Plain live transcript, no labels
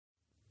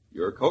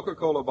Your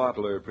Coca-Cola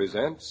bottler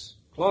presents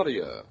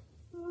Claudia.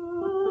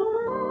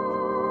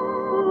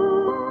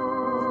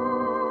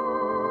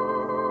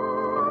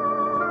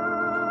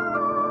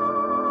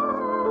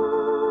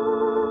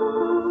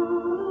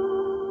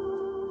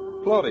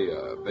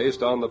 Claudia,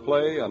 based on the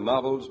play and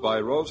novels by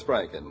Rose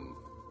Franken.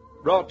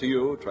 Brought to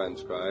you,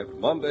 transcribed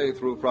Monday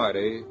through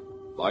Friday,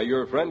 by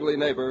your friendly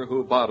neighbor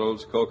who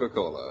bottles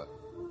Coca-Cola.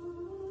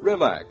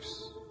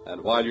 Relax,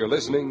 and while you're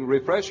listening,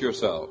 refresh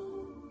yourself.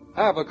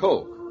 Have a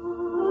Coke.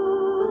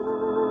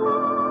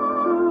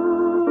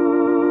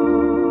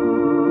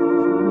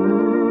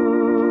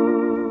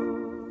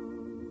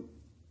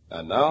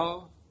 And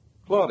now,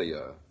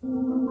 Claudia.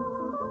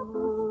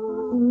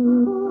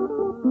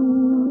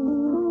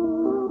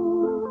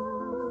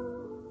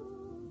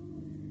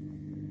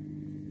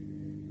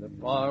 The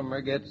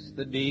farmer gets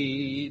the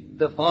deed,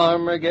 the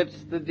farmer gets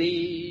the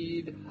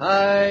deed.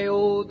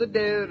 Hi-oh, the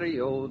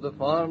dairy-o, the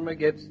farmer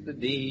gets the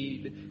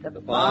deed.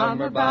 The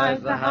farmer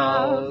buys the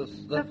house,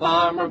 the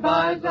farmer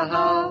buys the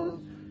house.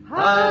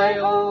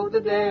 Hi-oh,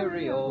 the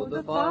dairy-o,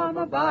 the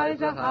farmer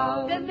buys a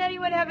house. Doesn't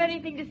anyone have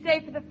anything to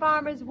say for the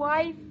farmer's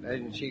wife?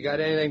 Hasn't she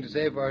got anything to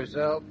say for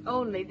herself?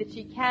 Only that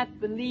she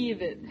can't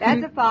believe it.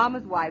 That's a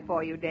farmer's wife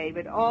for you,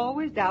 David,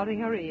 always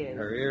doubting her ears.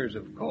 Her ears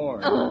of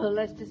corn. Oh,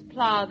 let's just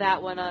plow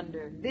that one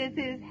under. This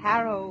is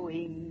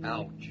harrowing.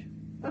 Ouch.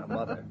 Now,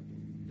 Mother,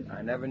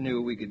 I never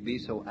knew we could be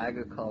so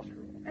agricultural.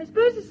 I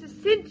suppose it's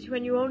a cinch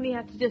when you only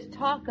have to just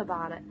talk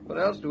about it. What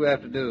else do we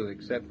have to do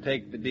except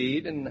take the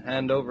deed and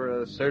hand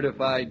over a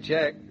certified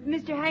check?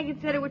 Mr.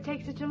 Hankins said it would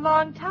take such a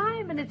long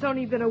time, and it's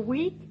only been a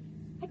week.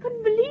 I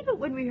couldn't believe it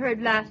when we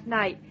heard last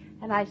night,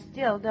 and I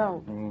still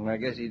don't. I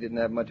guess he didn't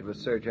have much of a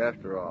search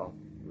after all.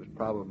 It was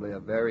probably a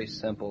very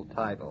simple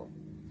title.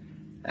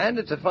 And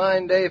it's a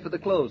fine day for the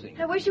closing.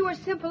 I wish it were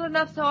simple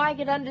enough so I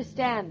could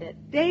understand it.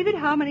 David,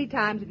 how many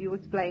times have you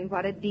explained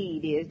what a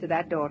deed is to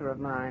that daughter of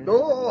mine?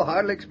 Oh,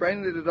 hardly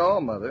explained it at all,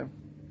 Mother.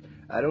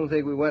 I don't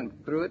think we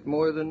went through it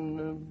more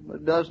than a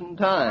dozen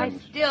times.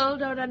 I still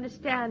don't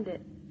understand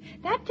it.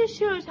 That just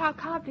shows how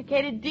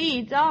complicated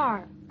deeds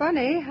are.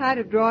 Funny, I'd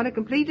have drawn a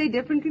completely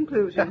different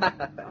conclusion.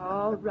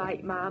 All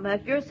right, Mama.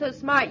 If you're so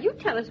smart, you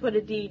tell us what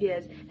a deed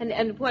is,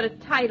 and what a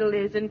title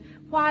is, and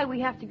why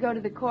we have to go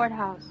to the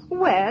courthouse.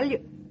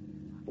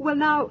 Well,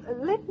 now,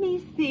 let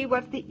me see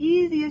what's the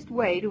easiest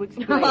way to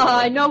explain it.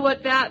 I know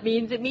what that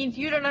means. It means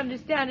you don't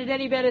understand it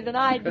any better than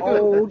I do.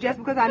 Oh, just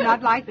because I'm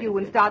not like you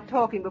and start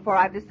talking before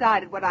I've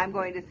decided what I'm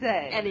going to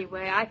say.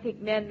 Anyway, I think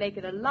men make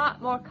it a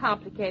lot more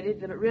complicated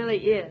than it really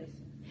is.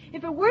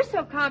 If it were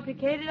so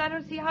complicated, I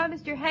don't see how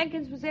Mr.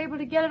 Hankins was able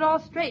to get it all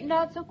straightened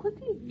out so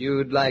quickly.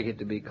 You'd like it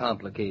to be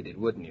complicated,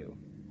 wouldn't you?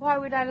 Why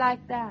would I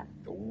like that?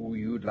 Oh,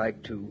 you'd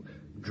like to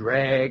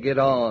drag it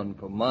on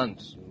for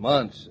months and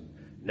months and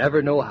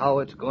never know how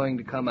it's going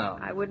to come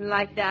out. I wouldn't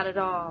like that at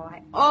all.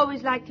 I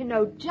always like to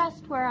know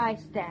just where I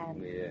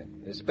stand. Yeah,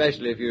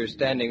 especially if you're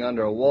standing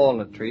under a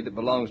walnut tree that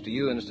belongs to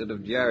you instead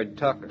of Jared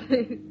Tucker.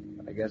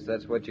 I guess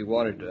that's what you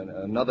wanted,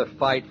 another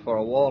fight for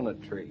a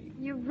walnut tree.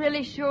 You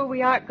really sure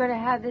we aren't going to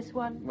have this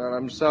one? Well,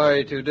 I'm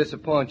sorry to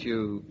disappoint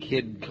you,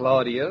 Kid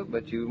Claudia,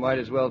 but you might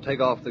as well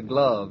take off the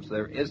gloves.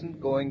 There isn't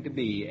going to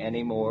be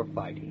any more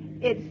fighting.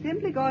 It's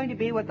simply going to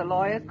be what the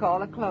lawyers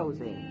call a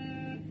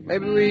closing.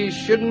 Maybe we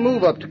shouldn't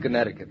move up to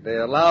Connecticut. They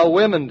allow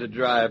women to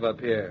drive up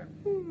here.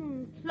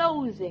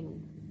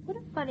 Closing. What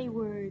a funny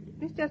word.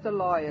 It's just a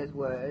lawyer's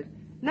word.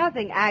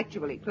 Nothing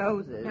actually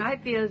closes. I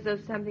feel as though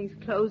something's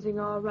closing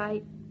all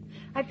right.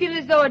 I feel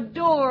as though a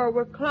door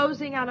were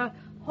closing on a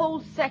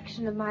whole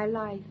section of my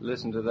life.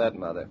 Listen to that,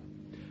 Mother.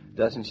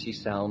 Doesn't she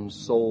sound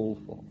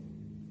soulful?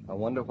 I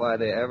wonder why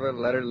they ever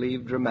let her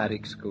leave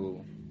dramatic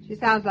school. She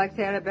sounds like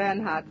Sarah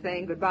Bernhardt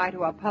saying goodbye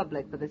to our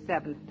public for the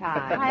 7th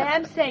time. I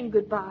am saying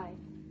goodbye.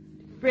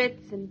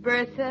 Fritz and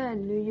Bertha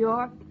and New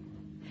York.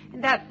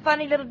 And that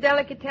funny little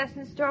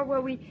delicatessen store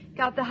where we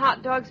got the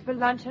hot dogs for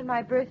lunch on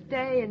my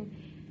birthday.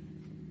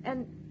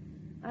 And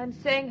I'm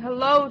saying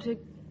hello to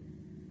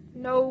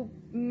no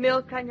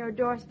milk on your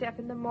doorstep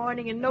in the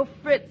morning and no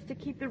Fritz to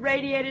keep the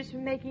radiators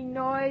from making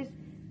noise.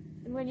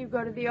 And when you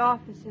go to the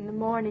office in the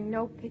morning,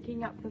 no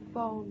picking up the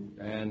phone.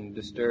 And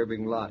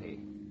disturbing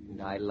Lottie.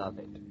 And I love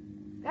it.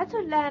 That's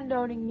what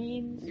landowning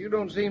means. You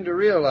don't seem to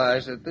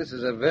realize that this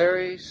is a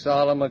very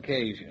solemn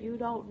occasion. You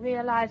don't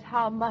realize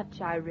how much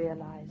I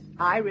realize.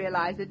 I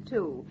realize it,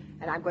 too.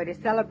 And I'm going to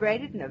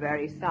celebrate it in a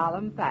very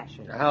solemn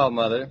fashion. How,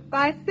 Mother?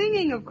 By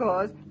singing, of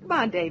course. Come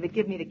on, David,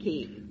 give me the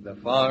key. The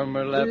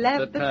farmer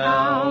left the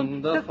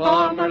town, the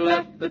farmer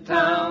left the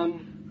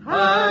town.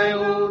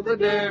 Hi-oh, the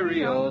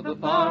dairy-o, the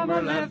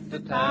farmer left the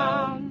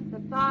town.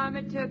 The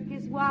farmer took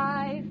his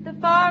wife, the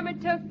farmer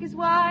took his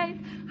wife.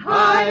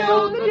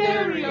 Hi-oh, the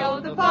dairy-o,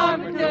 the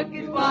farmer took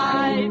his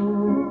wife.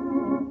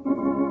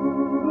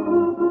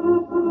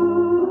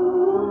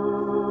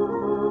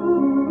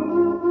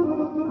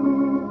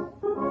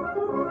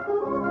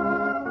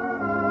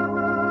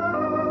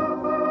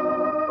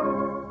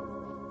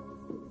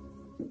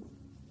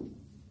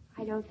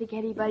 I don't think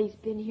anybody's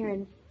been here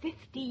in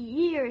 50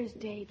 years,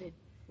 David.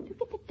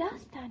 Look at the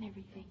dust on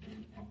everything.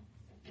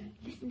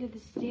 Listen to the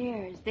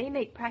stairs. They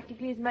make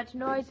practically as much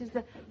noise as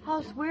the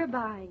house we're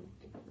buying.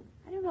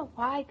 I don't know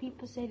why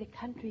people say the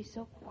country's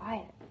so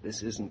quiet.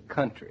 This isn't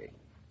country.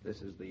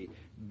 This is the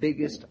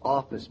biggest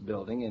office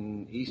building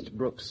in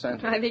Eastbrook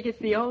Center. I think it's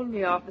the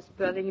only office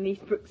building in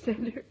Eastbrook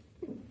Center.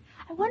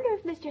 I wonder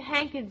if Mr.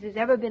 Hankins has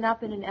ever been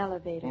up in an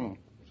elevator.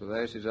 So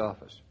there's his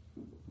office.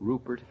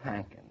 Rupert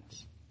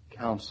Hankins,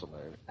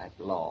 counselor at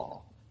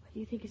law. What do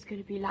you think it's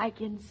going to be like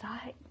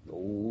inside? Oh,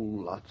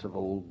 lots of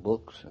old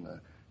books and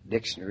a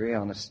dictionary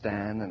on a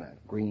stand and a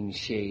green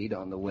shade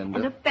on the window.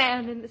 And a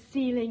fan in the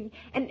ceiling.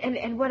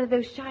 And one of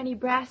those shiny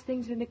brass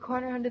things in the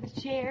corner under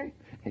the chair.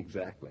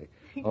 Exactly.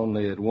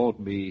 Only it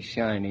won't be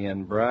shiny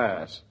and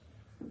brass.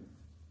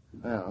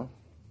 Well,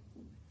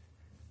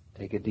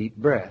 take a deep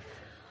breath.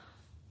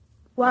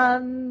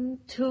 1,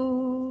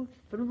 2,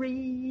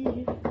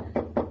 3.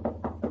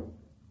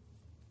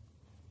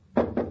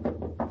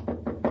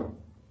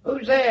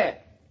 Who's there?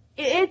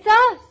 It's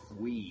us.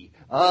 We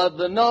are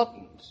the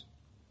Nortons.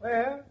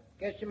 Well,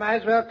 guess you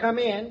might as well come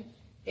in,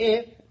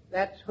 if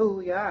that's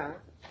who you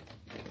are.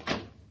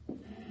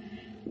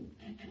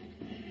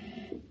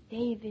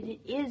 David,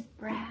 it is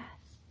brass.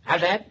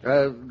 How's that?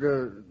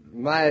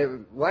 My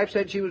wife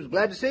said she was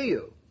glad to see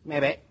you.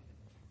 Maybe.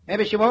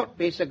 Maybe she won't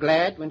be so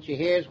glad when she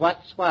hears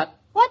what's what.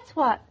 What's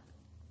what?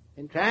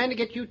 Been trying to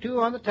get you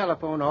two on the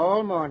telephone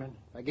all morning.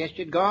 I guess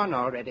you'd gone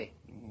already.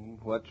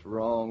 What's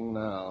wrong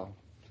now?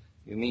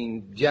 You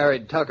mean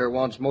Jared Tucker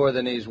wants more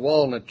than his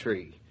walnut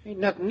tree? Ain't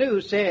nothing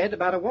new said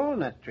about a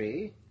walnut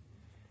tree.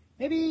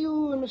 Maybe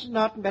you and Mrs.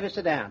 Norton better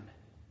sit down.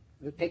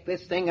 We'll take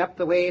this thing up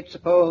the way it's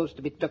supposed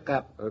to be took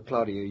up.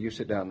 Claudia, you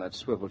sit down in that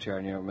swivel chair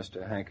near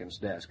Mr. Hankins'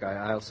 desk.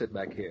 I'll sit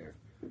back here.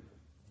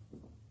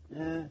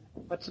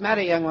 What's the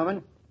matter, young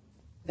woman?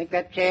 Think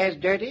that chair's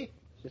dirty?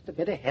 It's just a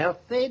bit of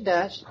healthy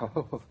dust.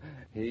 Oh,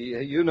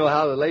 you know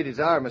how the ladies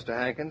are, Mr.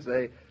 Hankins.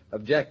 They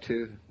object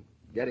to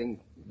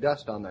getting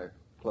dust on their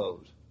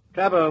clothes.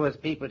 Trouble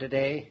with people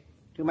today.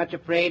 Too much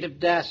afraid of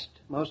dust,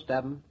 most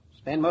of them.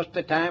 Spend most of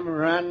the time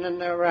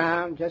running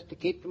around just to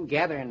keep from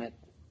gathering it.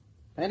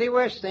 Plenty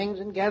worse things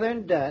than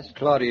gathering dust.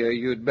 Claudia,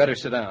 you'd better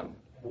sit down.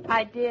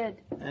 I did.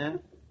 Huh?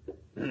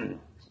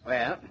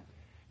 Well,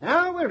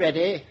 now we're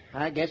ready.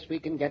 I guess we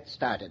can get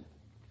started.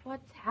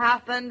 What's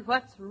happened?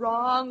 What's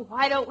wrong?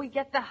 Why don't we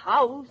get the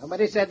house?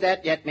 Nobody said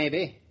that yet,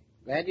 maybe.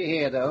 Glad you're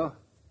here, though.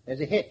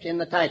 There's a hitch in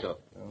the title.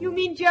 You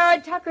mean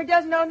Jared Tucker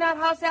doesn't own that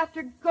house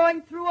after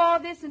going through all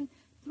this and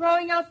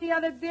throwing out the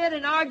other bid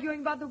and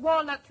arguing about the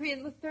walnut tree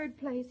in the third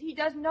place? He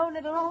doesn't own it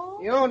at all?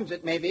 He owns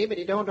it, maybe, but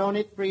he don't own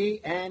it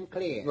free and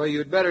clear. Well,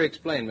 you'd better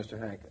explain, Mr.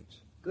 Hankins.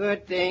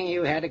 Good thing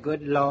you had a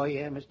good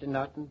lawyer, Mr.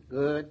 Norton.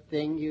 Good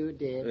thing you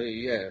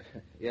did.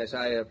 Yes,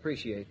 I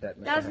appreciate that,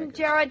 Mr. Doesn't Hankins.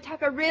 Jared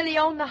Tucker really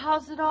own the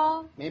house at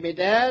all? Maybe he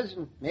does,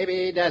 and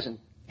maybe he doesn't.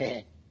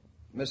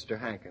 Mr.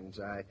 Hankins,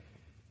 I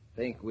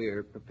think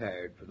we're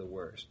prepared for the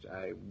worst.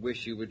 I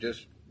wish you would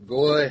just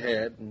go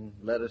ahead and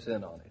let us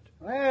in on it.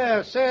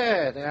 Well,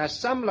 sir, there are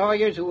some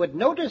lawyers who would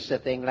notice a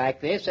thing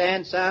like this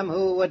and some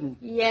who wouldn't.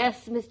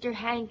 Yes, Mr.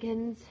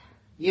 Hankins.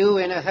 You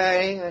in a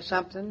hurry or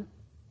something?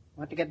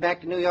 Want to get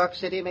back to New York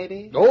City,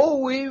 maybe? Oh,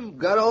 we've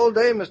got all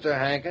day, Mr.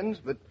 Hankins,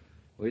 but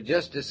we'd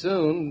just as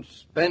soon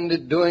spend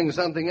it doing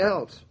something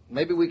else.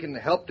 Maybe we can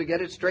help to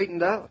get it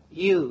straightened out.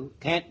 You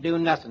can't do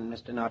nothing,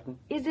 Mr. Norton.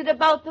 Is it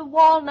about the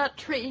walnut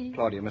tree?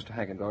 Claudia, Mr.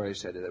 Hankins already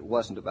said it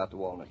wasn't about the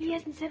walnut tree. He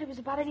hasn't said it was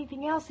about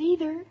anything else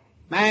either.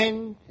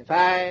 Mind if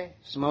I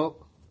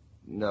smoke?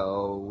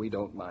 No, we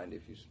don't mind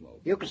if you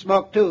smoke. You can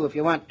smoke, too, if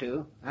you want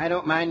to. I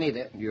don't mind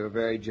neither. You're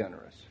very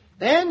generous.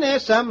 Then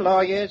there's some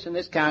lawyers in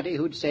this county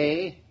who'd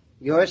say,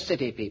 you're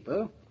city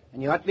people,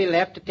 and you ought to be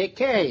left to take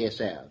care of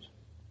yourselves.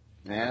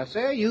 Well,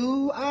 sir,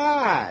 you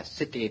are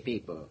city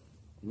people.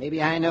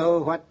 Maybe I know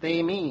what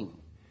they mean.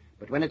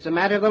 But when it's a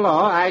matter of the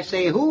law, I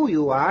say who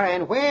you are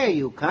and where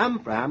you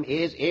come from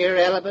is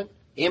irrelevant,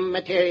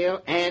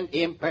 immaterial, and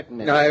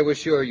impertinent. I was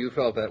sure you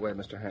felt that way,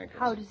 Mr. Hankins.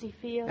 How does he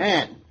feel?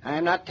 And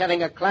I'm not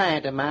telling a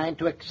client of mine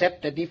to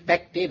accept a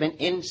defective and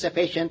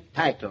insufficient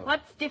title.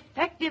 What's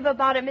defective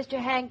about it, Mr.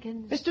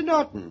 Hankins? Mr.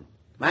 Norton,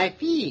 my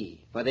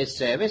fee for this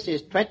service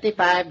is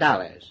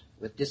 $25,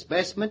 with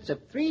disbursements of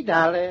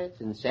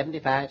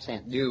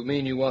 $3.75. You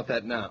mean you want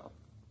that now?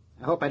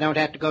 I hope I don't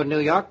have to go to New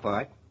York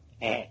for it.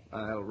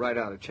 I'll write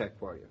out a check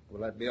for you.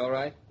 Will that be all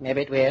right?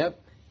 Maybe it will.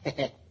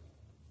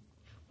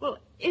 Well,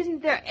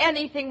 isn't there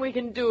anything we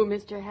can do,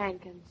 Mr.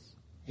 Hankins?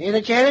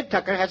 Either Jared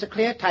Tucker has a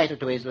clear title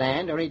to his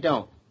land or he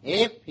don't.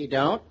 If he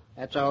don't,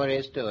 that's all there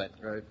is to it.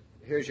 Right.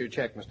 Here's your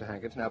check, Mr.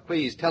 Hankins. Now,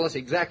 please tell us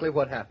exactly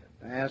what happened.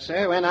 Well,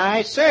 sir, when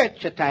I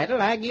search a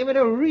title, I give it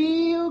a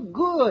real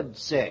good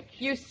search.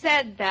 You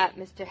said that,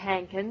 Mr.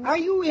 Hankins. Are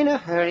you in a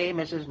hurry,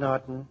 Mrs.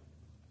 Norton?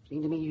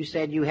 Seemed to me you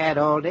said you had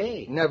all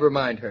day. Never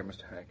mind her,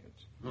 Mr.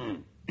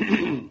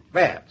 Hankins.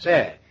 Well,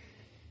 sir,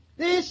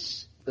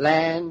 this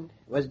land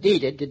was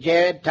deeded to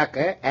Jared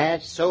Tucker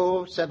as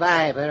sole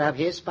survivor of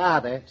his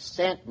father,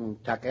 Stanton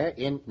Tucker,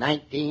 in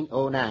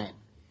 1909.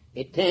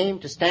 It came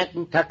to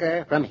Stanton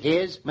Tucker from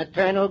his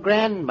maternal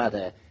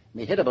grandmother,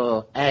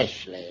 Mehitable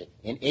Ashley,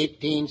 in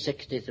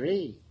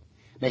 1863.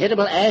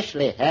 Mehitable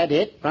Ashley had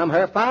it from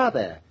her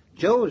father,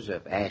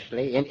 Joseph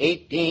Ashley, in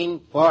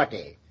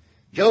 1840.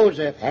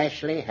 Joseph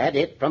Ashley had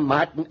it from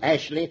Martin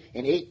Ashley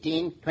in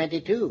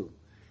 1822.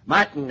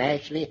 Martin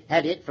Ashley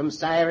had it from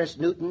Cyrus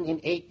Newton in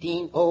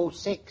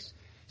 1806.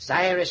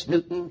 Cyrus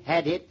Newton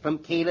had it from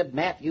Caleb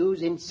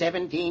Matthews in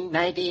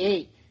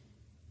 1798.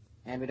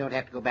 And we don't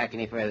have to go back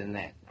any further than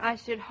that. I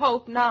should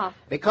hope not.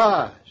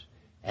 Because,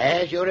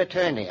 as your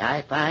attorney,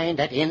 I find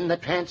that in the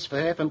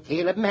transfer from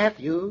Caleb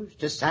Matthews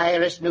to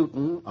Cyrus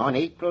Newton on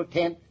April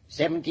 10th,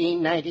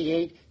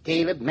 1798,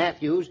 Caleb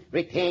Matthews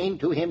retained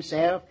to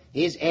himself,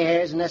 his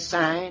heirs and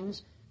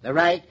assigns, the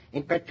right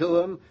in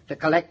perpetuum to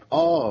collect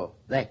all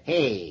the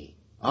hay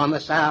on the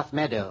South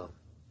Meadow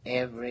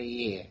every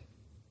year.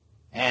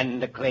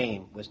 And the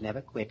claim was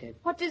never quitted.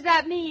 What does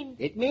that mean?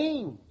 It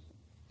means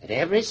that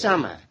every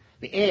summer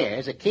the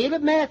heirs of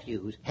Caleb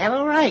Matthews have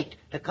a right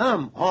to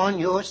come on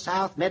your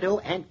South Meadow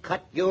and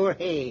cut your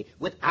hay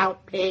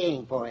without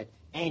paying for it,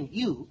 and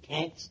you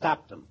can't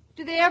stop them.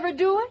 Do they ever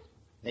do it?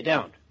 They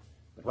don't.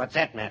 But what's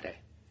that matter?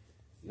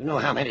 You know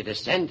how many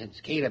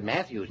descendants Caleb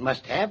Matthews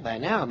must have by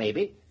now,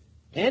 maybe.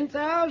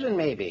 10,000,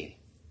 maybe.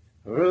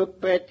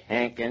 Rupert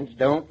Hankins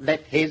don't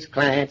let his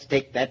clients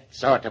take that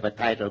sort of a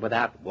title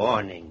without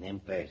warning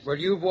them first. Well,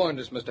 you've warned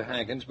us, Mr.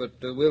 Hankins, but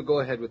we'll go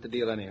ahead with the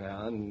deal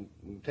anyhow and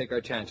take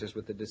our chances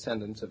with the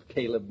descendants of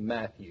Caleb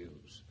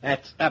Matthews.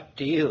 That's up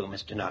to you,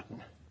 Mr.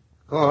 Norton.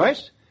 Of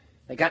course,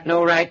 they got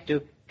no right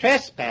to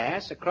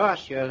trespass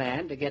across your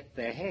land to get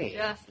their hay.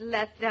 Just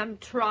let them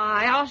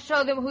try. I'll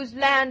show them whose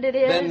land it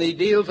is. Then the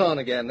deal's on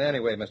again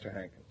anyway, Mr.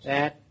 Hankins.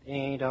 That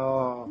ain't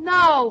all.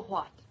 Now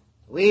what?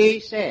 We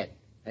said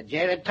that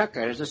Jared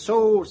Tucker is the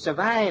sole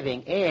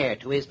surviving heir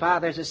to his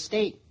father's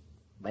estate.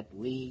 But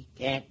we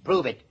can't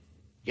prove it.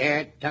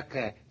 Jared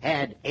Tucker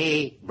had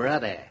a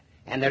brother,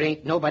 and there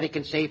ain't nobody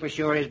can say for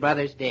sure his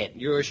brother's dead.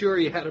 You're sure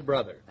he had a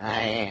brother?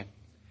 I am.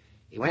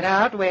 He went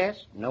out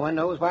west. No one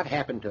knows what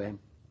happened to him.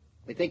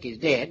 We think he's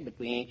dead, but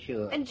we ain't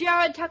sure. And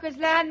Jared Tucker's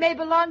land may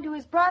belong to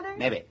his brother?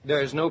 Maybe.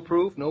 There's no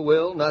proof, no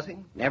will,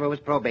 nothing? Never was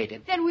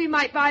probated. Then we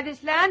might buy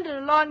this land,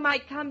 and along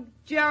might come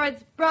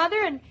Jared's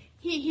brother, and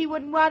he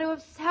wouldn't want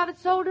to have it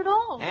sold at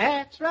all.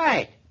 That's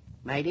right.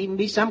 Might even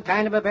be some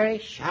kind of a very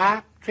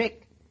sharp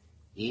trick.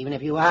 Even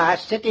if you are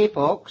city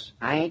folks,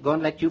 I ain't going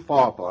to let you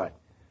fall for it.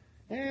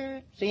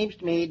 It seems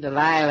to me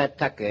Delilah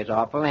Tucker's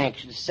awful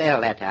anxious to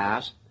sell that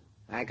house.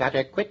 I got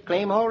her quit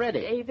claim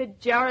already. David,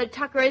 Jared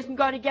Tucker isn't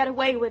going to get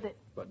away with it.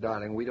 But,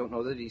 darling, we don't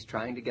know that he's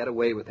trying to get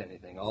away with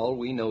anything. All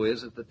we know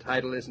is that the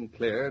title isn't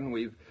clear, and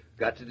we've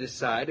got to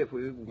decide if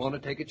we want to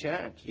take a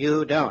chance.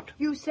 You don't.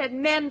 You said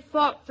men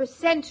fought for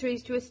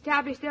centuries to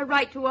establish their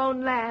right to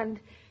own land.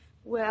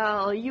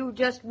 Well, you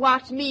just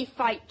watch me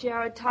fight,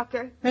 Jared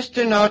Tucker.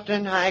 Mr.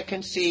 Norton, I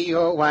can see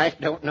your wife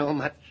don't know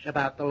much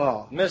about the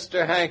law.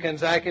 Mr.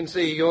 Hankins, I can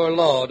see your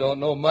law don't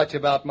know much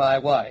about my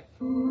wife.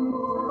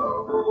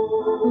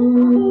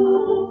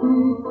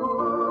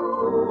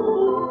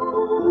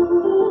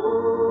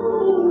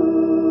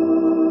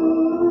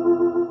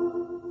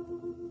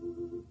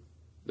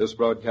 This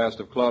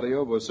broadcast of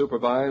Claudia was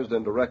supervised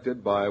and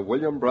directed by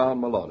William Brown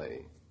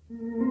Maloney.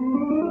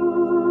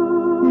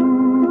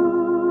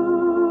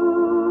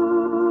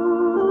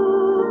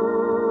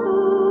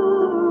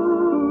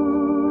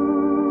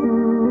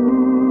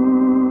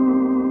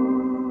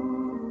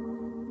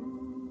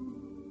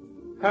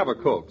 Have a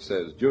Coke,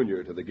 says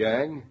Junior to the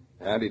gang,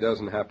 and he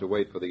doesn't have to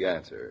wait for the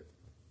answer.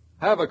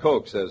 Have a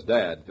Coke, says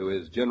Dad to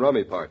his gin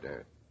rummy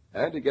partner,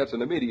 and he gets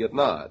an immediate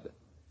nod.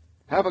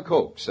 Have a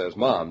Coke, says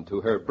Mom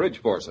to her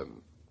bridge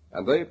foursome,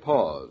 and they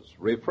pause,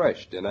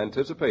 refreshed in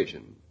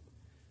anticipation.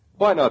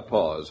 Why not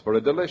pause for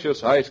a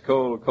delicious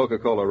ice-cold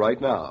Coca-Cola right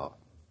now?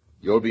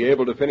 You'll be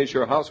able to finish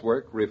your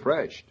housework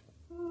refreshed.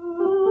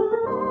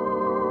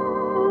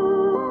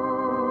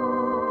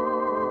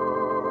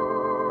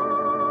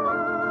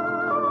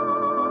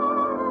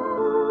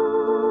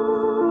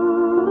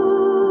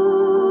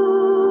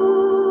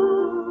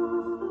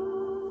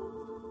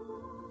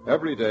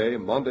 Every day,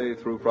 Monday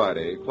through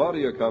Friday,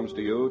 Claudia comes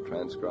to you,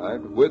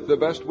 transcribed, with the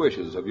best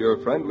wishes of your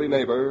friendly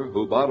neighbor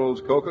who bottles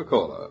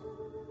Coca-Cola.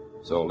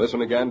 So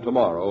listen again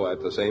tomorrow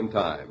at the same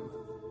time.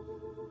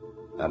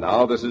 And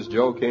now this is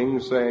Joe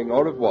King saying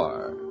au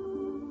revoir.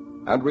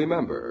 And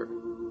remember,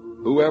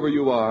 whoever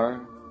you are,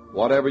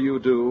 whatever you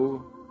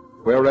do,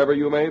 wherever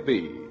you may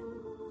be,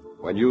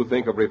 when you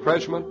think of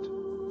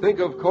refreshment, think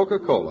of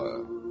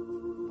Coca-Cola.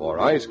 For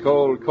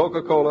ice-cold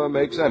Coca-Cola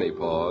makes any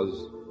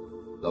pause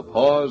the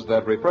pause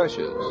that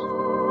refreshes.